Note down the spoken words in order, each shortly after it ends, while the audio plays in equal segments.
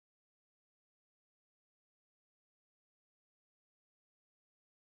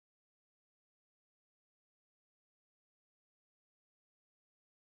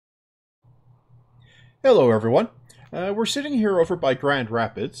Hello, everyone. We're sitting here over by Grand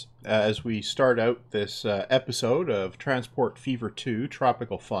Rapids as we start out this episode of Transport Fever 2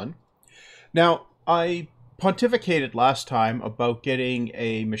 Tropical Fun. Now, I pontificated last time about getting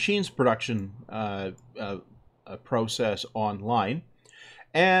a machines production process online,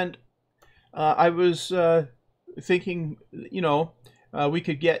 and I was thinking, we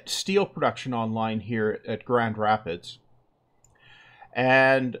could get steel production online here at Grand Rapids,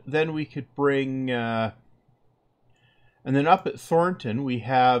 and then we could bring. And then up at Thornton, we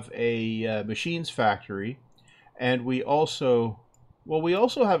have a machines factory, and we also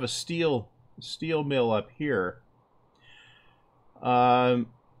have a steel mill up here. So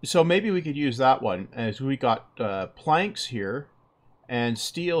maybe we could use that one, as we got planks here and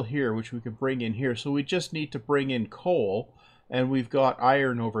steel here, which we could bring in here. So we just need to bring in coal, and we've got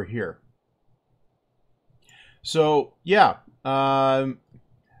iron over here. So yeah, that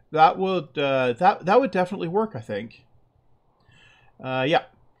would that would definitely work, I think. Yeah,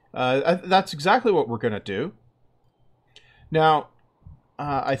 that's exactly what we're going to do. Now,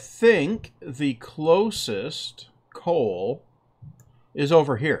 I think the closest coal is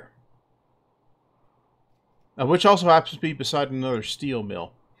over here, which also happens to be beside another steel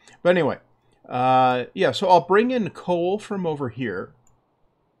mill. But anyway, yeah, so I'll bring in coal from over here,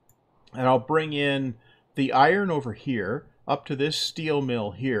 and I'll bring in the iron over here up to this steel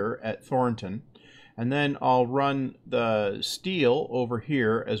mill here at Thornton. And then I'll run the steel over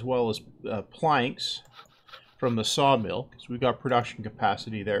here as well as planks from the sawmill, because we've got production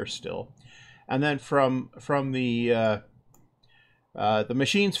capacity there still. And then from the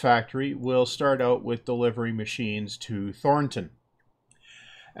machines factory, we'll start out with delivering machines to Thornton.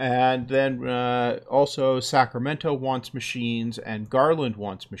 And then also Sacramento wants machines and Garland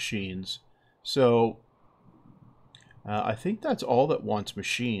wants machines. So I think that's all that wants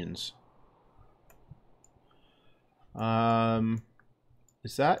machines.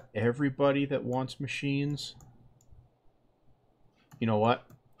 Is that everybody that wants machines? You know what?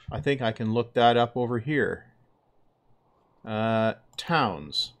 I think I can look that up over here.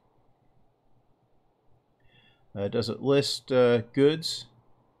 Towns. Does it list goods?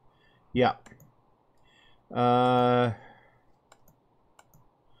 Yeah.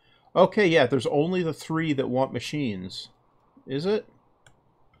 Okay, yeah, there's only the 3 that want machines. Is it?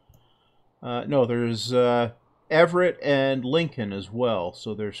 No, there's Everett and Lincoln as well.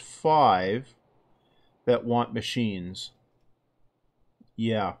 So there's 5 that want machines.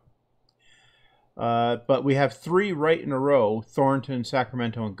 Yeah. But we have 3 right in a row: Thornton,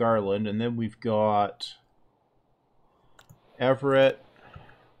 Sacramento, and Garland. And then we've got Everett.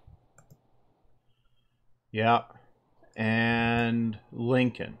 Yeah. And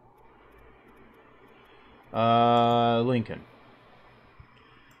Lincoln. Lincoln.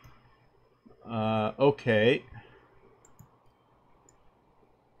 Okay.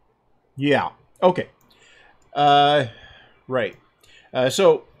 Yeah. Okay. Right.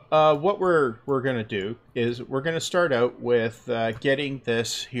 What we're gonna do is we're gonna start out with getting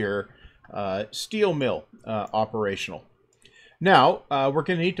this here steel mill operational. Now we're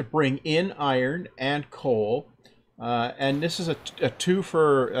gonna need to bring in iron and coal, and this is a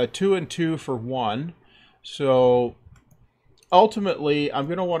 2 and 2 for 1. So ultimately, I'm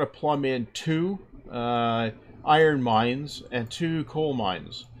gonna want to plumb in 2 iron mines and 2 coal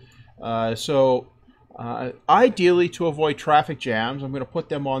mines. Ideally, to avoid traffic jams, I'm going to put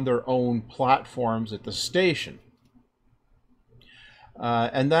them on their own platforms at the station.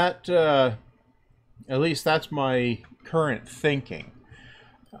 And that, at least that's my current thinking.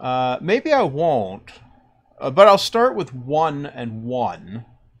 Maybe I won't, but I'll start with 1 and 1,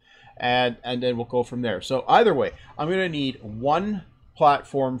 and then we'll go from there. So either way, I'm going to need 1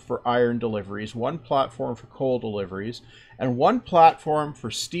 platform for iron deliveries, 1 platform for coal deliveries, and 1 platform for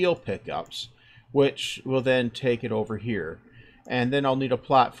steel pickups, which will then take it over here. And then I'll need a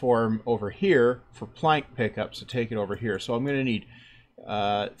platform over here for plank pickups to take it over here. So I'm going to need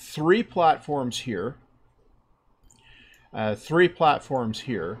 3 platforms here, 3 platforms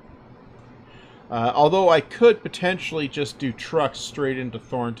here. Although I could potentially just do trucks straight into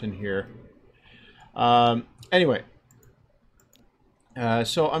Thornton here. Anyway,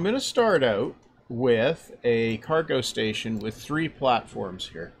 so I'm going to start out with a cargo station with 3 platforms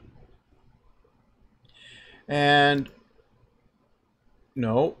here. And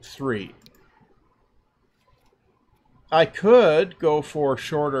no, 3. I could go for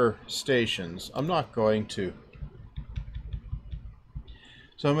shorter stations. I'm not going to.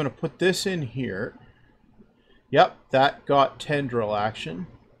 So I'm going to put this in here. Yep, that got tendril action.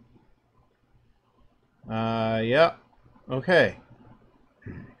 Yeah, okay.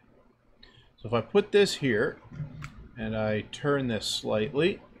 So if I put this here, and I turn this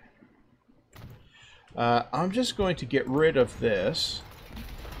slightly, I'm just going to get rid of this,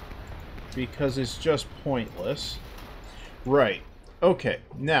 because it's just pointless. Right. Okay,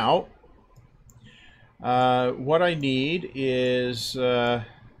 now, what I need is a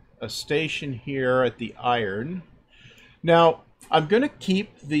station here at the iron. Now, I'm going to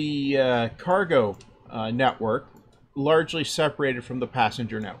keep the cargo network largely separated from the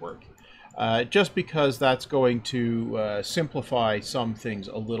passenger network, just because that's going to simplify some things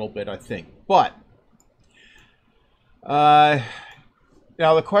a little bit, I think. But,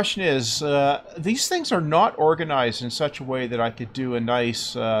 now the question is, these things are not organized in such a way that I could do a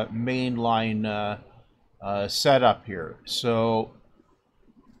nice mainline setup here. So,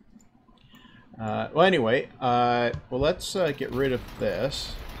 well, anyway, well, let's get rid of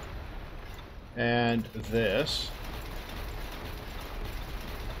this and this.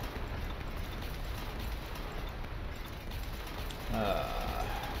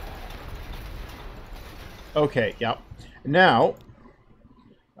 Okay, yep. Now,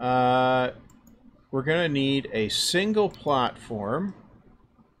 we're going to need a single platform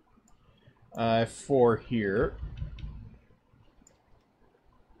for here.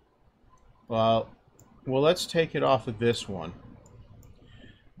 Well, let's take it off of this one.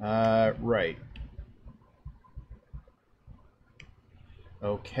 Right.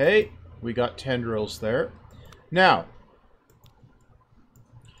 Okay, we got tendrils there. Now,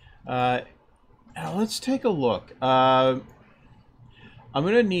 let's take a look. I'm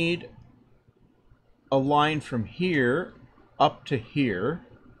going to need a line from here up to here.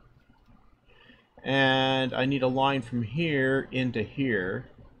 And I need a line from here into here.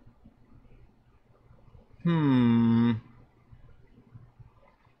 If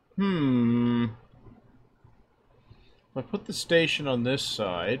I put the station on this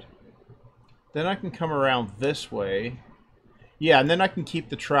side, then I can come around this way. Yeah, and then I can keep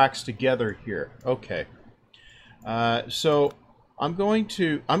the tracks together here. Okay. So I'm going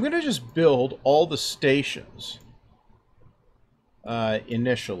to just build all the stations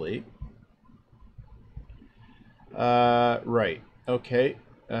initially. Right. Okay.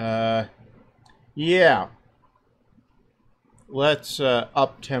 Yeah. Let's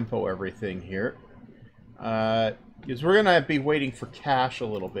up-tempo everything here. Because we're going to be waiting for cache a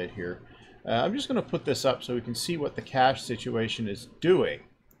little bit here. I'm just going to put this up so we can see what the cache situation is doing.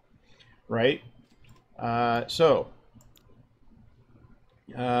 Right?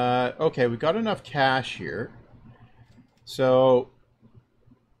 Okay, we got enough cache here. So,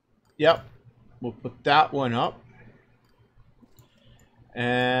 yep. We'll put that one up.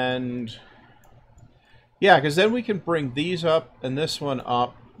 And yeah, because then we can bring these up and this one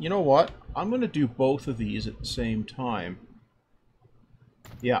up. You know what? I'm going to do both of these at the same time.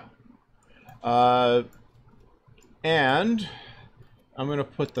 Yeah. And I'm going to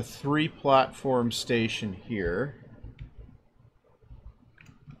put the 3-platform station here.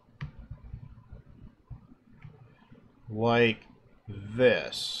 Like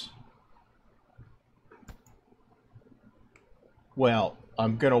this. Well,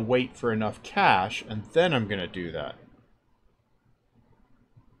 I'm going to wait for enough cache, and then I'm going to do that.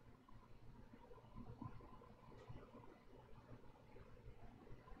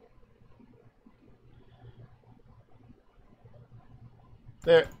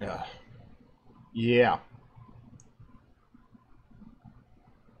 There. Yeah.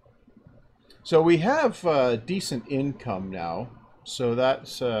 So we have decent income now, so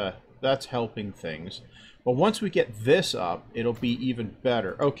that's helping things. But once we get this up, it'll be even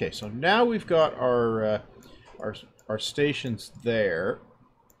better. Okay, so now we've got our stations there,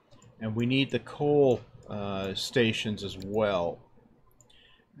 and we need the coal stations as well.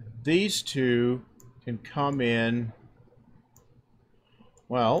 These two can come in.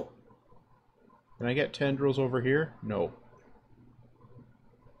 Well, can I get tendrils over here? No.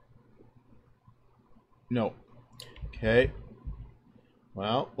 No. Okay.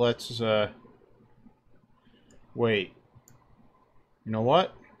 Well, let's wait. You know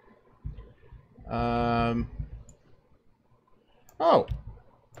what? Oh,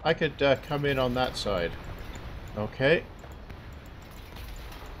 I could come in on that side. Okay.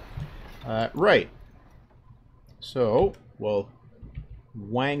 Right. So we'll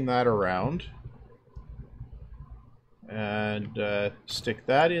wang that around and stick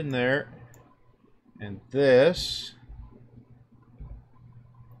that in there, and this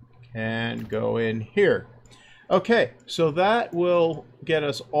can go in here. Okay, so that will get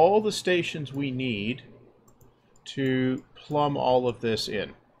us all the stations we need to plumb all of this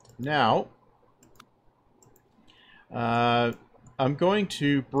in. Now, I'm going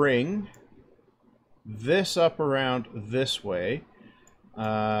to bring this up around this way.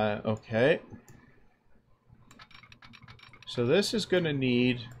 Okay. So this is going to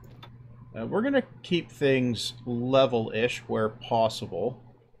need... we're going to keep things level-ish where possible.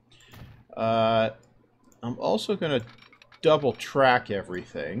 I'm also going to double track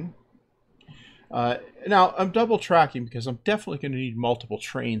everything. Now, I'm double tracking because I'm definitely going to need multiple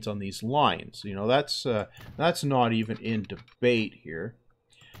trains on these lines. You know, that's not even in debate here.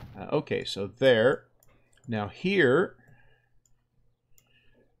 Okay, so there. Now here,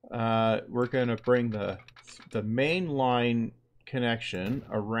 we're going to bring the main line connection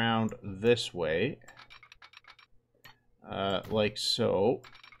around this way, like so.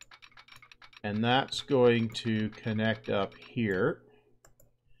 And that's going to connect up here.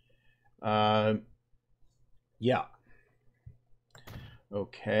 Yeah.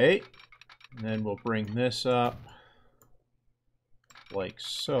 Okay. And then we'll bring this up like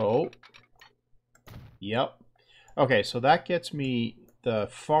so. Yep. Okay, so that gets me the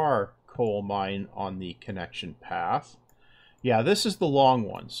far coal mine on the connection path. Yeah, this is the long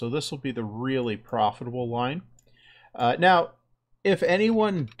one, so this will be the really profitable line. Now, if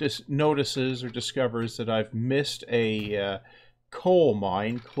anyone notices or discovers that I've missed a coal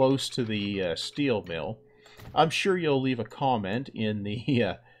mine close to the steel mill, I'm sure you'll leave a comment in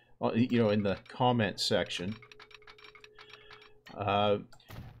the in the comment section.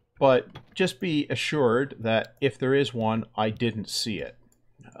 But just be assured that if there is one, I didn't see it,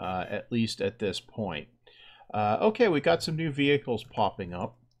 at least at this point. Okay, we got some new vehicles popping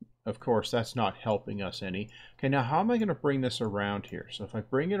up. Of course, that's not helping us any. Okay, now how am I going to bring this around here? So if I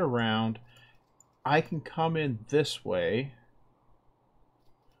bring it around, I can come in this way.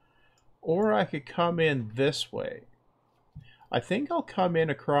 Or I could come in this way. I think I'll come in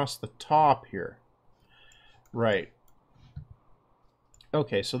across the top here. Right.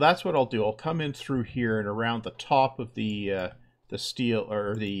 Okay, so that's what I'll do. I'll come in through here and around the top of the steel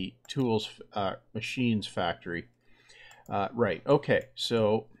or the tools machines factory. Right. Okay.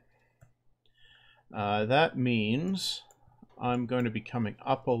 So that means I'm going to be coming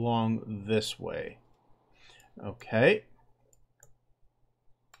up along this way. Okay.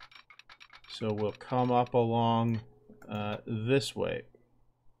 So we'll come up along this way.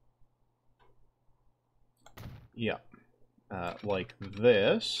 Yeah. Like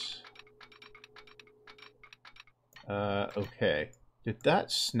this. Okay. Did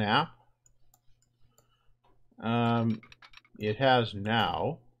that snap? It has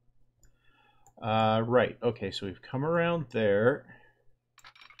now. Right. Okay, so we've come around there.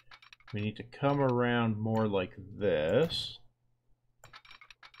 We need to come around more like this.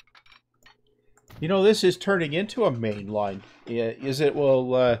 You know, this is turning into a main line. It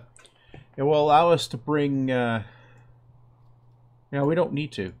will allow us to bring... we don't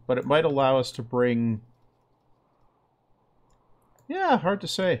need to, but it might allow us to bring... Yeah, hard to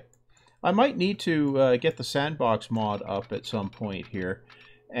say. I might need to get the sandbox mod up at some point here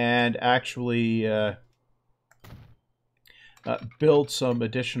and actually build some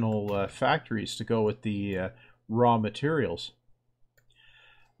additional factories to go with the raw materials.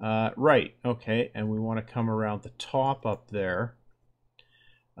 Right, okay, and we want to come around the top up there.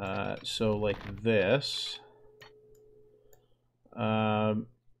 So like this.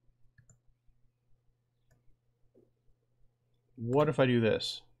 What if I do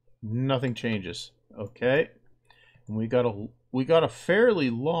this? Nothing changes. Okay. And we got a fairly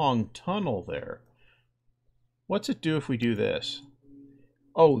long tunnel there. What's it do if we do this?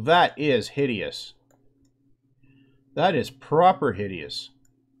 Oh, that is hideous. That is proper hideous.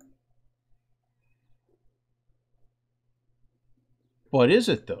 But is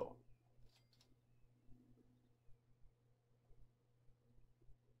it though?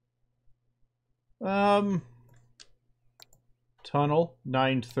 Tunnel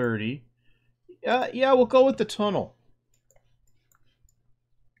 930. Yeah, we'll go with the tunnel.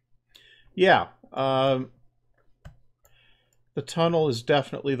 Yeah, the tunnel is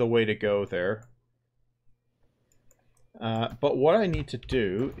definitely the way to go there. But what I need to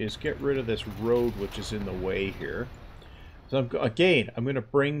do is get rid of this road which is in the way here. So I'm going to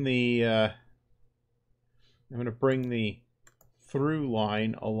bring the through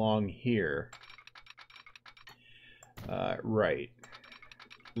line along here. Right,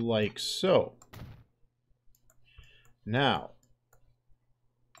 like so. Now,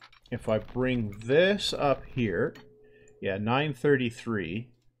 if I bring this up here, yeah, 933.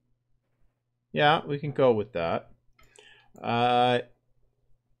 Yeah, we can go with that.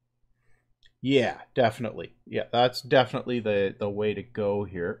 Yeah, definitely. Yeah, that's definitely the way to go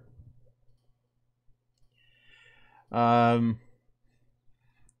here.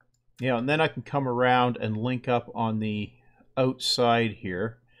 Yeah, and then I can come around and link up on the outside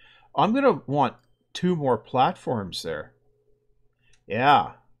here. I'm going to want 2 more platforms there.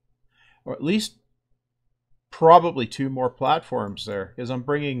 Yeah. Or at least probably 2 more platforms there, because I'm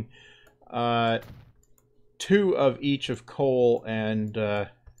bringing 2 of each of coal and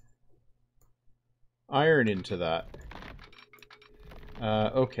iron into that.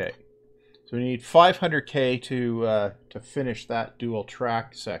 Okay. So we need 500k to finish that dual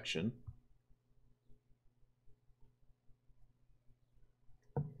track section.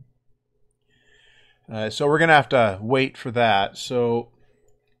 So we're going to have to wait for that. So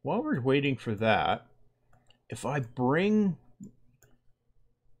while we're waiting for that, if I bring...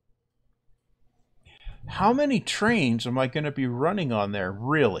 How many trains am I going to be running on there,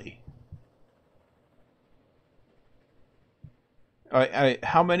 really?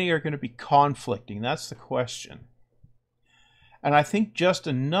 How many are going to be conflicting? That's the question. And I think just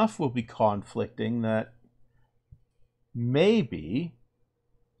enough will be conflicting that maybe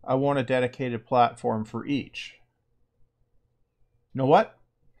I want a dedicated platform for each. You know what?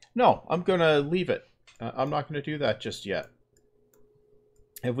 No, I'm going to leave it. I'm not going to do that just yet.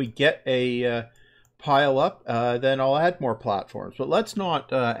 If we get a pile up, then I'll add more platforms. But let's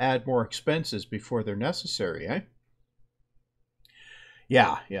not add more expenses before they're necessary, eh?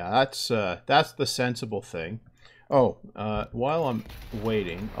 Yeah, that's the sensible thing. Oh, while I'm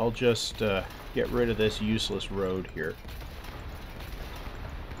waiting, I'll just get rid of this useless road here.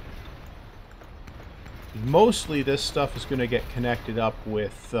 Mostly this stuff is going to get connected up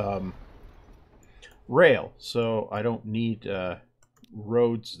with rail, so I don't need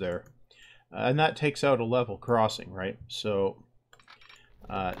roads there. And that takes out a level crossing, right? So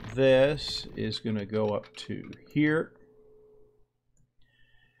this is going to go up to here.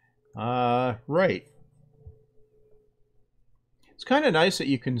 Right. It's kind of nice that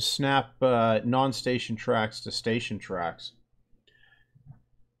you can snap non-station tracks to station tracks.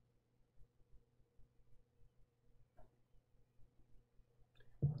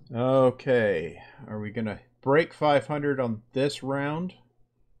 Okay, are we going to break 500 on this round?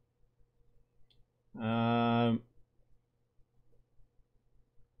 Okay,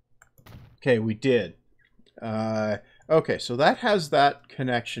 we did. Okay, so that has that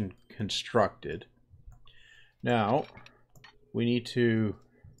connection constructed. Now, we need to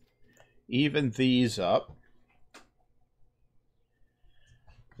even these up.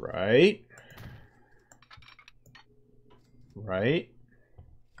 Right. Right.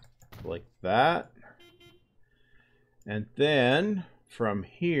 Like that. And then, from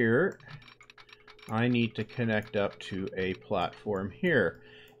here, I need to connect up to a platform here.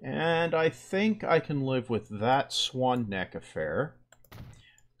 And I think I can live with that swan neck affair.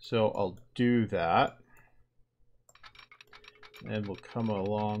 So I'll do that. And we'll come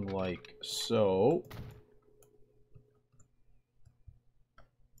along like so.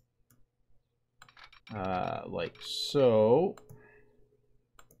 Like so.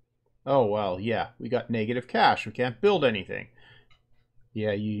 Oh, well, yeah, we got negative cash. We can't build anything.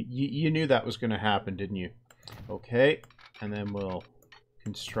 Yeah, you knew that was going to happen, didn't you? Okay, and then we'll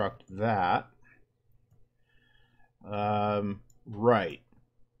construct that. Right.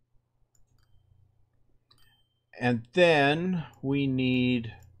 And then we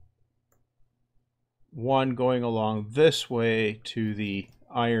need one going along this way to the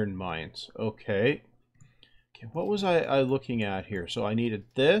iron mines. Okay. Okay, what was I looking at here? So I needed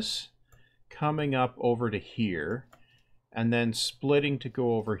this coming up over to here, and then splitting to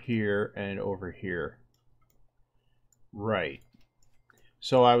go over here and over here. Right.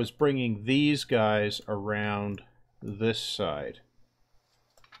 So I was bringing these guys around this side.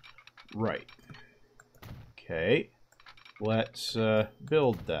 Right. Okay. Let's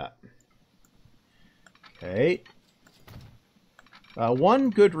build that. Okay. One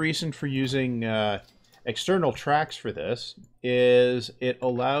good reason for using external tracks for this is it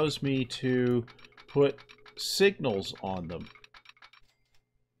allows me to put signals on them.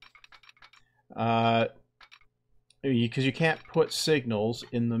 Because you can't put signals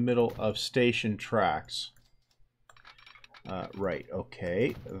in the middle of station tracks. Right,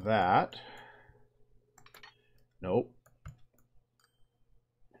 okay, that. Nope.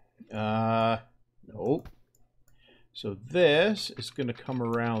 Nope. So this is going to come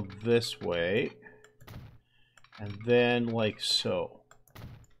around this way. And then like so.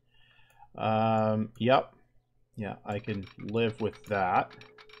 Yep. Yeah, I can live with that.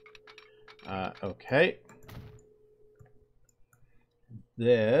 Okay.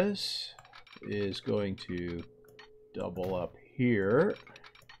 This is going to double up here.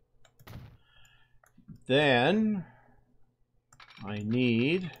 Then I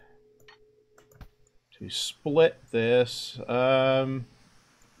need we split this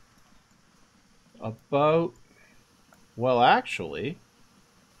about, well, actually,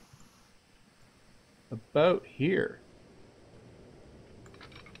 about here.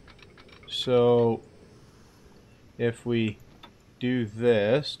 So if we do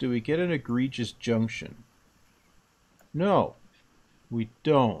this, do we get an egregious junction? No, we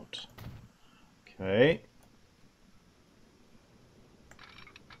don't. Okay.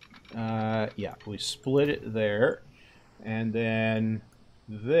 Yeah, we split it there, and then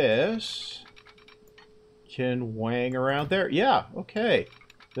this can wang around there. Yeah, okay.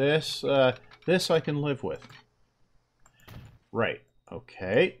 This I can live with. Right.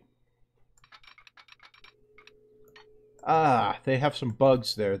 Okay. Ah, they have some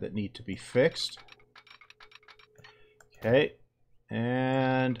bugs there that need to be fixed. Okay.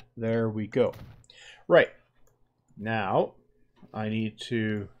 And there we go. Right. Now, I need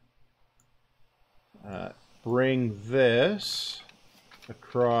to bring this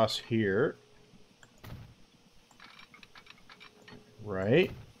across here.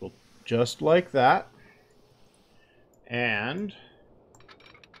 Right. Well, just like that. And,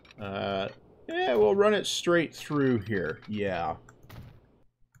 yeah, we'll run it straight through here. Yeah.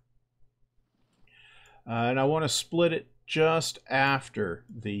 And I want to split it just after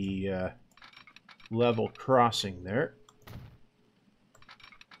the level crossing there.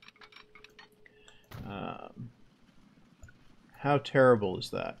 How terrible is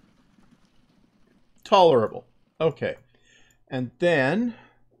that? Tolerable. Okay. And then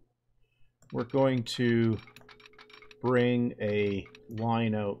we're going to bring a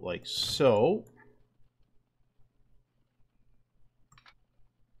line out like so.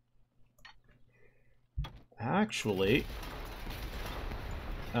 Actually,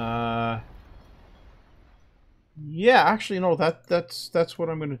 yeah, actually, no, that's what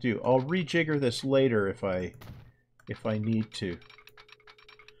I'm going to do. I'll rejigger this later if I need to.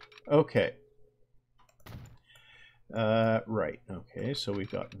 Okay. Right. Okay, so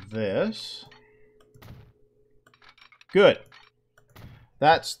we've got this. Good.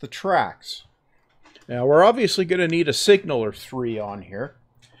 That's the tracks. Now, we're obviously going to need a signal or 3 on here.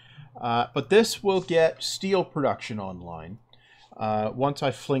 But this will get steel production online once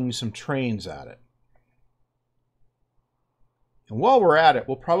I fling some trains at it. And while we're at it,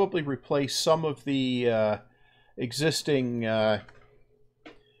 we'll probably replace some of the existing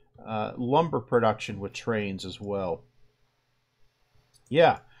lumber production with trains as well.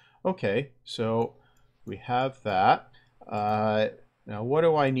 Yeah, okay, so we have that. Now, what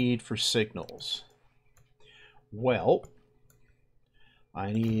do I need for signals? Well,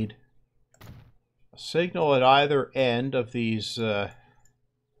 I need a signal at either end of these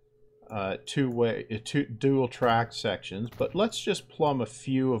two dual track sections, but let's just plumb a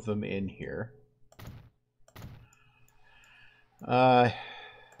few of them in here.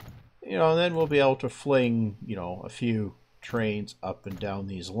 You know, and then we'll be able to fling, you know, a few trains up and down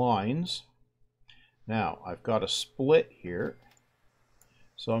these lines. Now, I've got a split here,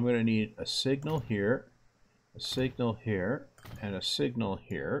 so I'm going to need a signal here, a signal here, and a signal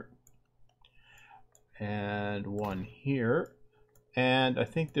here, and one here, and I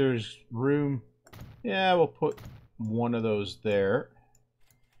think there's room. Yeah, we'll put one of those there,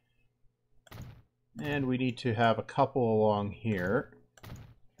 and we need to have a couple along here.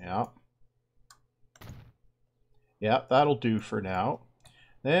 Yeah, that'll do for now.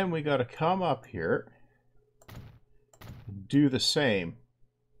 Then we got to come up here and do the same.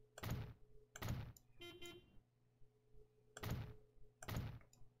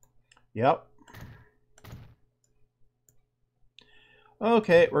 Yep.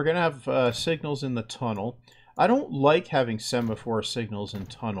 Okay, we're going to have signals in the tunnel. I don't like having semaphore signals in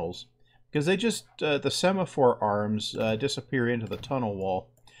tunnels because they just, the semaphore arms disappear into the tunnel wall.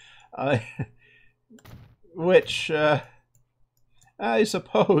 Which I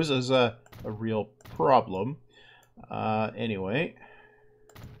suppose is a real problem. Anyway,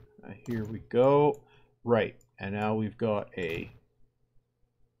 here we go. Right, and now we've got a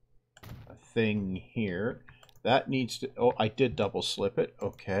thing here. That needs to... Oh, I did double slip it.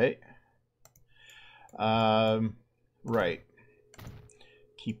 Okay. Right.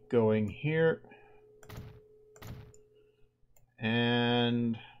 Keep going here.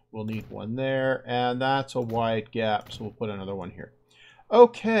 And we'll need one there. And that's a wide gap, so we'll put another one here.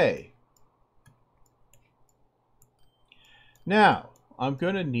 Okay. Now, I'm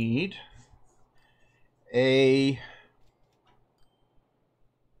going to need a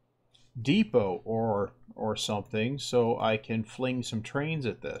depot or something so I can fling some trains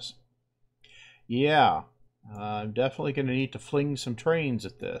at this. Yeah, I'm definitely going to need to fling some trains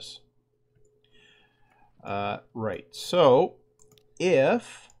at this. Right. So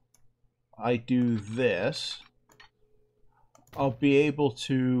if I do this, I'll be able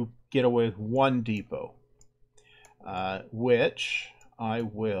to get away with one depot, which I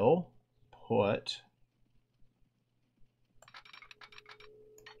will put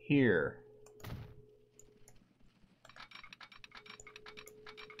here.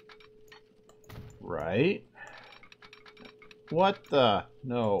 Right? What the?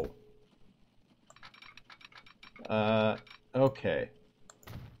 No. Okay.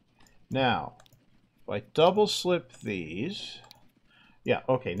 Now, if I double slip these, yeah,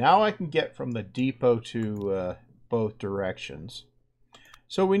 okay, now I can get from the depot to both directions.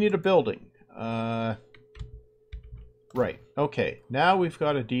 So we need a building. Right, okay, now we've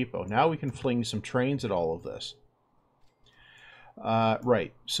got a depot. Now we can fling some trains at all of this.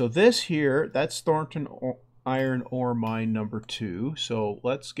 Right, so this here, that's Thornton Iron Ore Mine number 2. So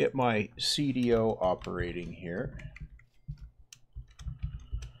let's get my CDO operating here.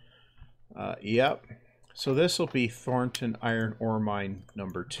 Yep. So this will be Thornton Iron Ore Mine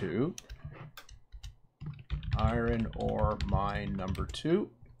number 2. Iron Ore Mine number 2.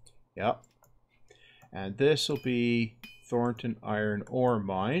 Yep. And this will be Thornton Iron Ore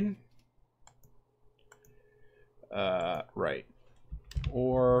Mine. Right.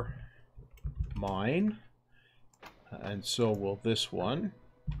 Ore Mine. And so will this one.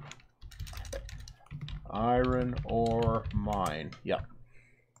 Iron Ore Mine. Yep.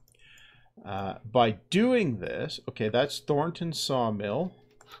 By doing this, okay, that's Thornton Sawmill.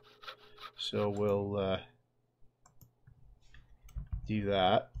 So we'll do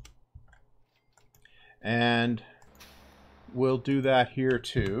that. And we'll do that here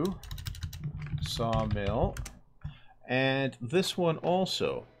too. Sawmill. And this one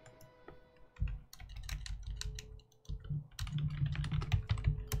also.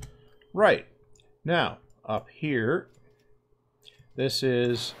 Right. Now, up here, this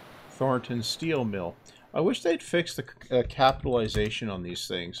is Thornton Steel Mill. I wish they'd fix the capitalization on these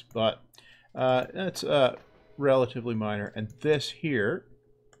things, but it's relatively minor. And this here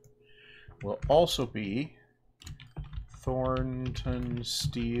will also be Thornton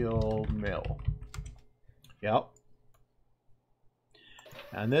Steel Mill. Yep.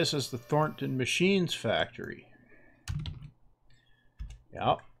 And this is the Thornton Machines Factory.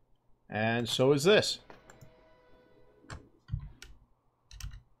 Yep. And so is this.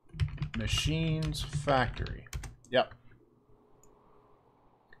 Machines Factory. Yep.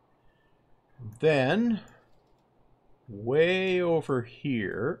 Then, way over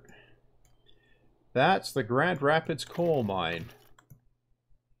here, that's the Grand Rapids Coal Mine.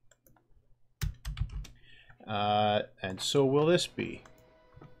 And so will this be.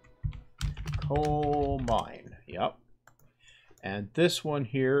 Coal Mine. Yep. And this one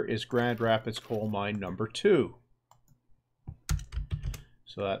here is Grand Rapids Coal Mine number 2.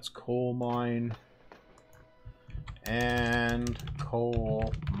 So that's Coal Mine and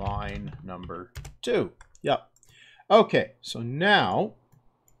Coal Mine number 2. Yep. Okay, so now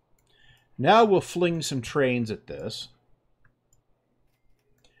we'll fling some trains at this.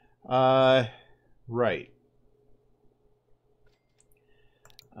 Right.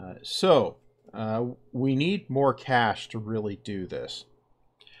 So we need more cash to really do this.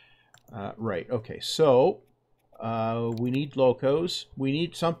 Right, okay, so we need locos. We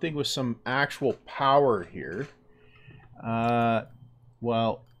need something with some actual power here.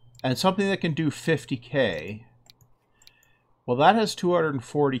 Well, and something that can do 50K. Well, that has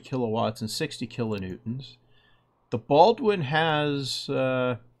 240 kilowatts and 60 kilonewtons. The Baldwin has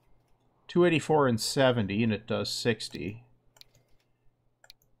 284 and 70, and it does 60.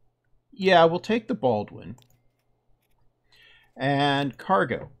 Yeah, we'll take the Baldwin. And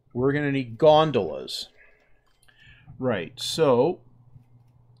cargo. We're going to need gondolas. Right, so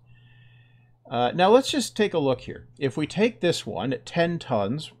now let's just take a look here. If we take this one at 10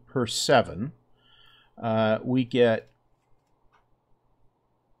 tons per 7, we get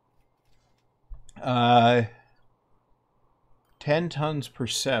 10 tons per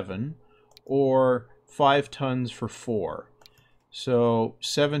 7, or 5 tons for 4. So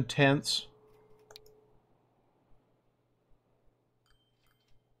 7/10.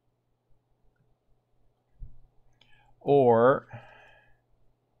 Or,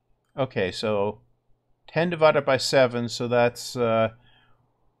 okay, so 10 divided by 7, so that's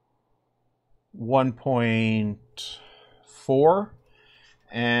 1.4.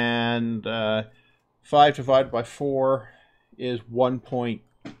 And 5 divided by 4 is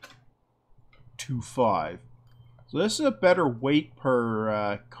 1.25. So this is a better weight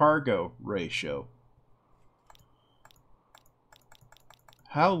per cargo ratio.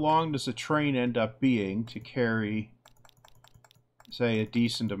 how long does a train end up being to carry, say, a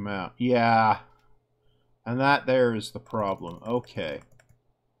decent amount? Yeah. And that there is the problem. Okay.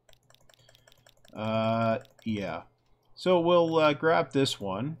 Yeah. So we'll grab this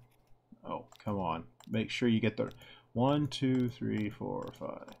one. Oh, come on. Make sure you get the 1, 2, 3, 4,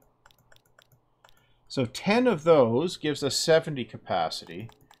 5. So 10 of those gives us 70 capacity.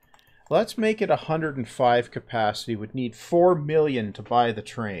 Let's make it 105 capacity. Would need 4 million to buy the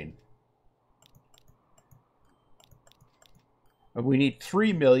train. And we need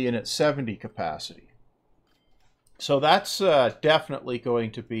 3 million at 70 capacity. So that's definitely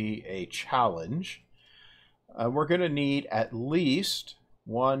going to be a challenge. We're going to need at least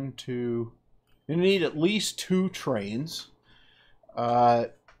we need at least 2 trains.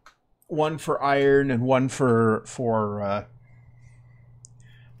 One for iron and one for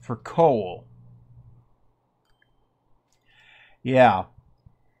coal. Yeah.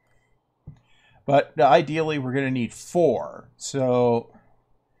 But ideally we're going to need 4. So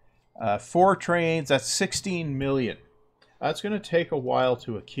 4 trains, that's 16 million. That's going to take a while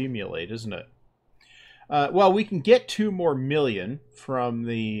to accumulate, isn't it? Well, we can get 2 more million from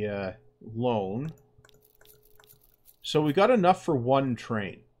the loan. So we got enough for 1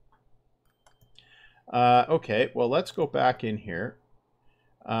 train. Okay, well, let's go back in here.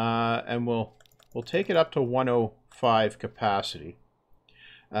 And we'll take it up to 105 capacity.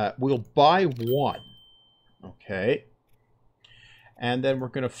 We'll buy 1. Okay. And then we're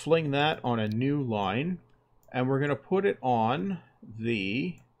going to fling that on a new line. And we're going to put it on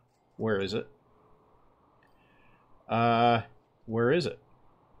the... Where is it? Where is it?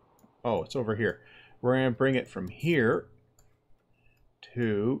 Oh, it's over here. We're going to bring it from here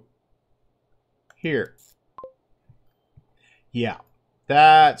to here. Yeah.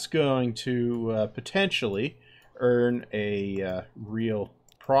 That's going to potentially earn a real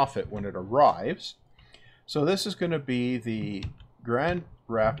profit when it arrives. So this is going to be the Grand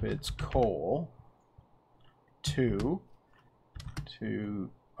Rapids Coal to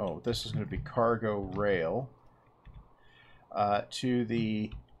oh, this is going to be Cargo Rail to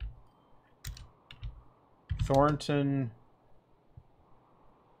the Thornton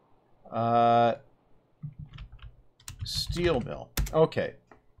steel mill. Okay.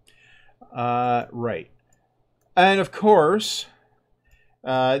 Right. And of course,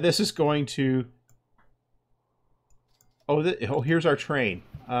 this is going to... Oh, here's our train.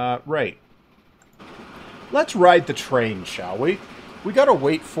 Right. Let's ride the train, shall we? We gotta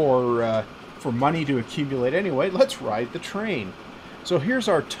wait for money to accumulate anyway. Let's ride the train. So here's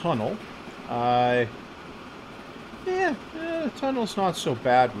our tunnel. The tunnel's not so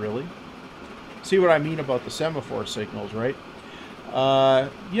bad, really. See what I mean about the semaphore signals, right?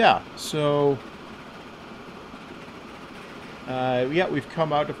 Yeah, so... yeah, we've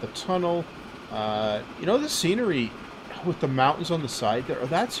come out of the tunnel. You know, the scenery with the mountains on the side there,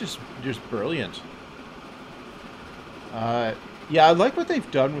 that's just brilliant. Yeah, I like what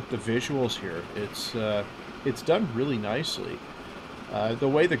they've done with the visuals here. It's done really nicely. The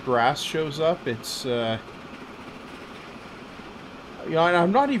way the grass shows up, it's... you know, and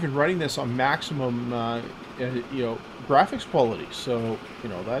I'm not even running this on maximum, you know, graphics quality, so, you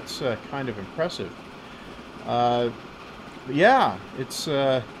know, that's kind of impressive. But yeah, it's,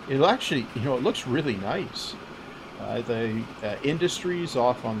 it'll actually, you know, it looks really nice. The industries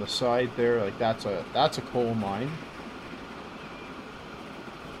off on the side there, like that's a coal mine.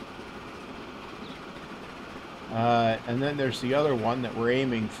 And then there's the other one that we're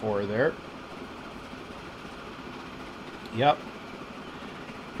aiming for there. Yep.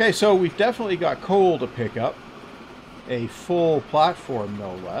 Okay, so we've definitely got coal to pick up. A full platform,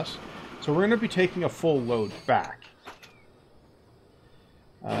 no less. So we're going to be taking a full load back.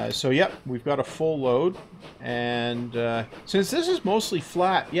 So, yep, we've got a full load. And since this is mostly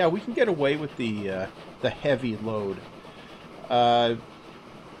flat, yeah, we can get away with the heavy load.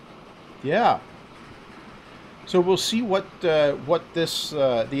 Yeah. So we'll see what this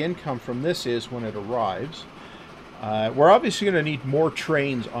the income from this is when it arrives. We're obviously going to need more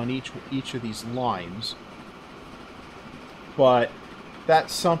trains on each of these lines, but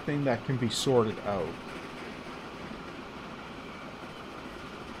that's something that can be sorted out.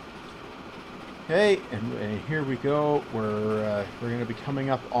 Okay, and here we go. We're going to be coming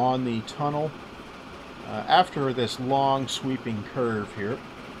up on the tunnel after this long sweeping curve here.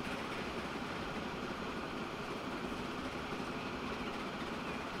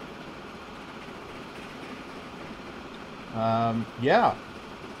 Yeah,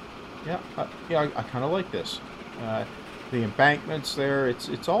 I kind of like this. The embankments there,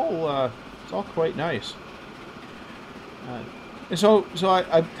 it's all quite nice. And so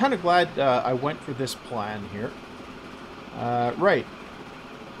I'm kind of glad I went for this plan here. Right.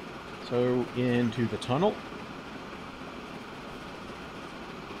 So into the tunnel.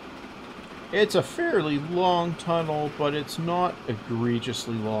 It's a fairly long tunnel, but it's not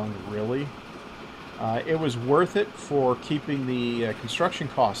egregiously long, really. It was worth it for keeping the construction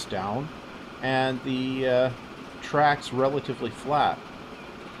costs down and the tracks relatively flat.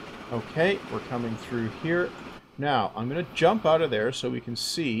 Okay, we're coming through here. Now, I'm going to jump out of there so we can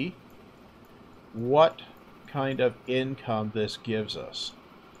see what kind of income this gives us.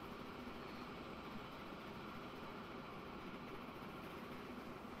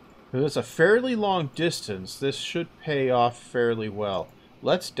 Because it's a fairly long distance, this should pay off fairly well.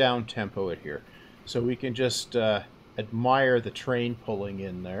 Let's down tempo it here so we can just admire the train pulling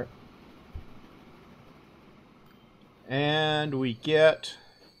in there. And we get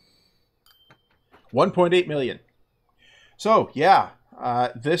 1.8 million. So, yeah,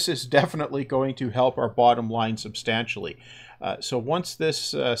 this is definitely going to help our bottom line substantially. So once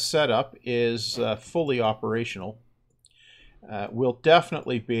this setup is fully operational, we'll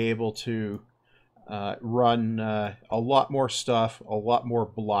definitely be able to run a lot more stuff, a lot more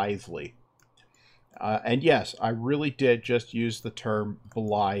blithely. And yes, I really did just use the term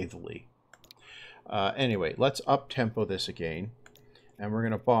blithely. Anyway, let's up-tempo this again. And we're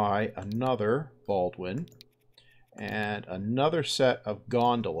going to buy another Baldwin and another set of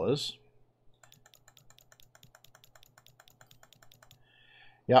gondolas.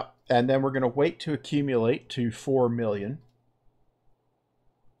 Yep, and then we're going to wait to accumulate to 4 million.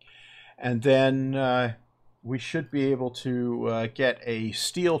 And then we should be able to get a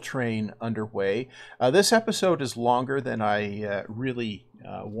steel train underway. This episode is longer than I really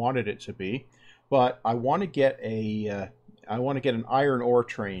wanted it to be, but I want to get an iron ore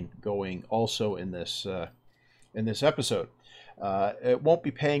train going also in this episode. It won't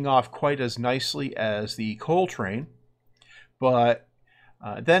be paying off quite as nicely as the coal train, but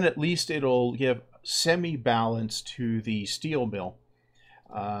then at least it'll give semi-balance to the steel mill.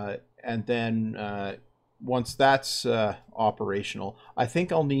 And then once that's operational, I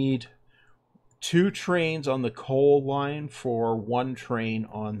think I'll need 2 trains on the coal line for 1 train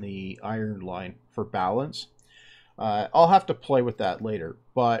on the iron line for balance. I'll have to play with that later,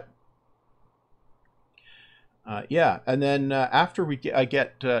 but yeah. And then after I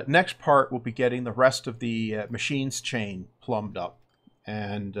get next part, we'll be getting the rest of the machines chain plumbed up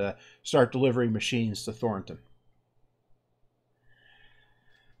and start delivering machines to Thornton.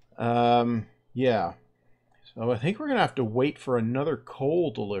 Yeah. So I think we're going to have to wait for another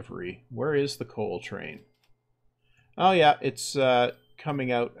coal delivery. Where is the coal train? Oh, yeah, it's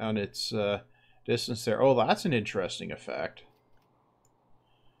coming out on its distance there. Oh, that's an interesting effect.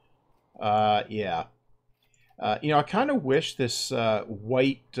 Yeah. I kind of wish this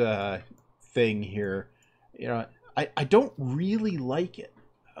white thing here, I don't really like it.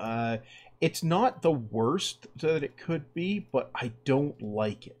 It's not the worst that it could be, but I don't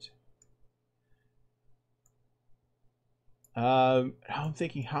like it. I'm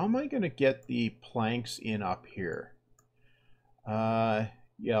thinking, how am I going to get the planks in up here? Yeah,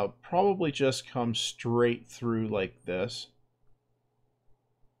 probably just come straight through like this.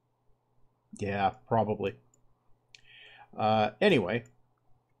 Yeah, probably. Anyway.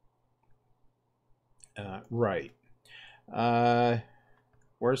 Right.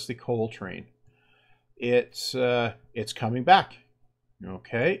 Where's the coal train? It's coming back.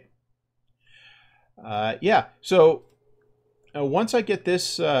 Okay. Yeah, so once I get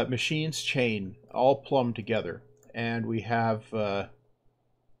this machines chain all plumbed together, and we have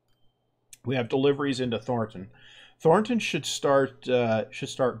deliveries into Thornton. Thornton should start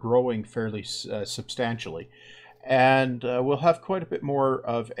growing fairly substantially, and we'll have quite a bit more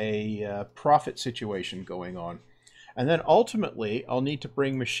of a profit situation going on. And then ultimately, I'll need to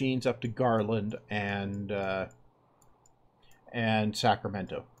bring machines up to Garland and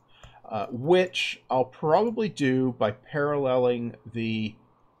Sacramento, which I'll probably do by paralleling the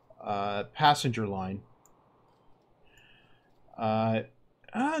passenger line.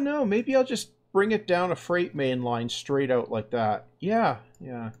 No, maybe I'll just bring it down a freight main line straight out like that. Yeah,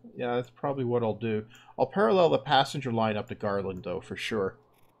 that's probably what I'll do. I'll parallel the passenger line up to Garland, though, for sure.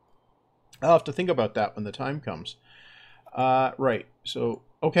 I'll have to think about that when the time comes. Right, so,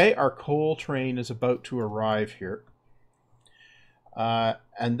 okay, our coal train is about to arrive here.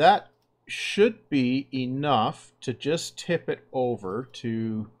 And that should be enough to just tip it over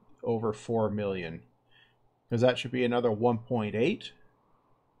to over 4 million. Because that should be another 1.8.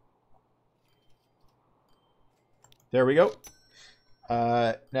 There we go.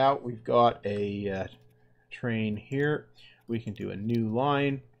 Now we've got a train here. we can do a new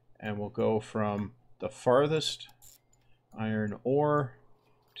line, and we'll go from the farthest iron ore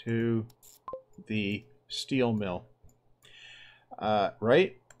to the steel mill.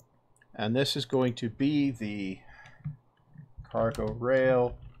 Right? And this is going to be the cargo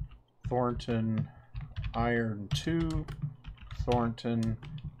rail, Thornton, iron 2, Thornton,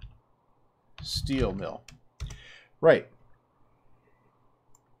 steel mill. Right.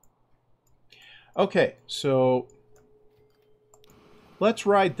 Okay, so let's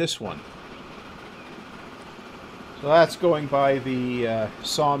ride this one. So that's going by the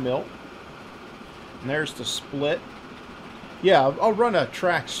sawmill. And there's the split. Yeah, I'll run a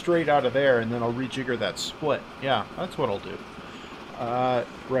track straight out of there, and then I'll rejigger that split. Yeah, that's what I'll do.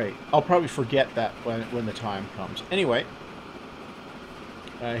 Right. I'll probably forget that when the time comes. Anyway,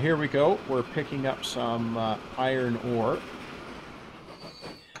 here we go. We're picking up some iron ore.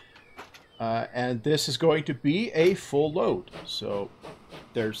 And this is going to be a full load. So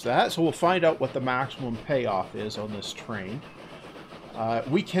there's that. So we'll find out what the maximum payoff is on this train.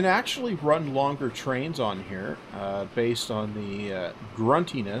 We can actually run longer trains on here based on the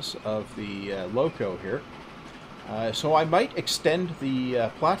gruntiness of the loco here. So I might extend the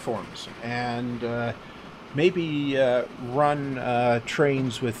platforms and maybe run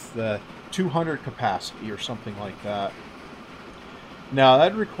trains with 200 capacity or something like that. Now,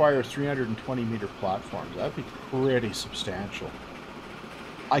 that requires 320-meter platforms. That'd be pretty substantial.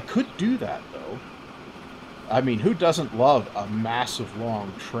 I could do that, though. I mean, who doesn't love a massive,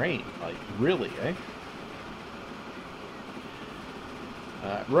 long train? Like, really, eh?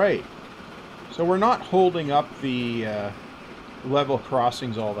 Right. So we're not holding up the level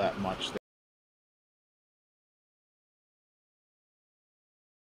crossings all that much there.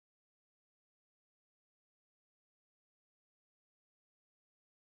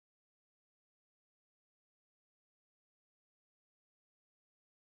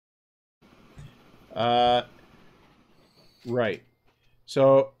 Right.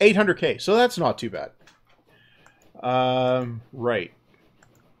 So 800K. So that's not too bad. Right.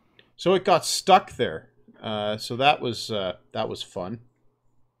 So it got stuck there. So that was fun.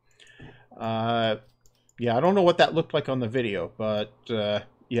 Yeah, I don't know what that looked like on the video, but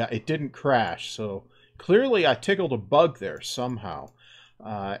yeah, it didn't crash. So clearly I tickled a bug there somehow.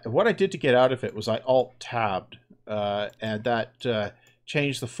 What I did to get out of it was I alt-tabbed, and that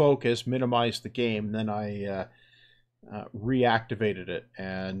changed the focus, minimized the game, and then I reactivated it,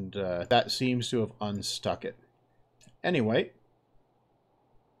 and that seems to have unstuck it. Anyway,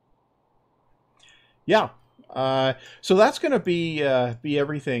 yeah, so that's going to be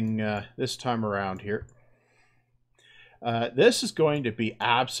everything this time around here. This is going to be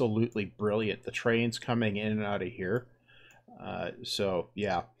absolutely brilliant. The trains coming in and out of here. So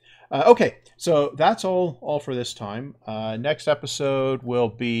yeah. Okay, so that's all for this time. Next episode will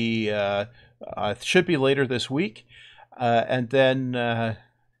be should be later this week, and then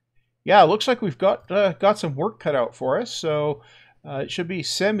yeah, it looks like we've got some work cut out for us. So it should be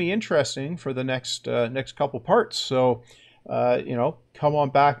semi-interesting for the next couple parts. So you know, come on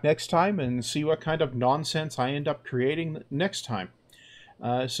back next time and see what kind of nonsense I end up creating next time.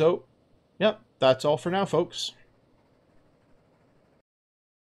 So, yep, that's all for now, folks.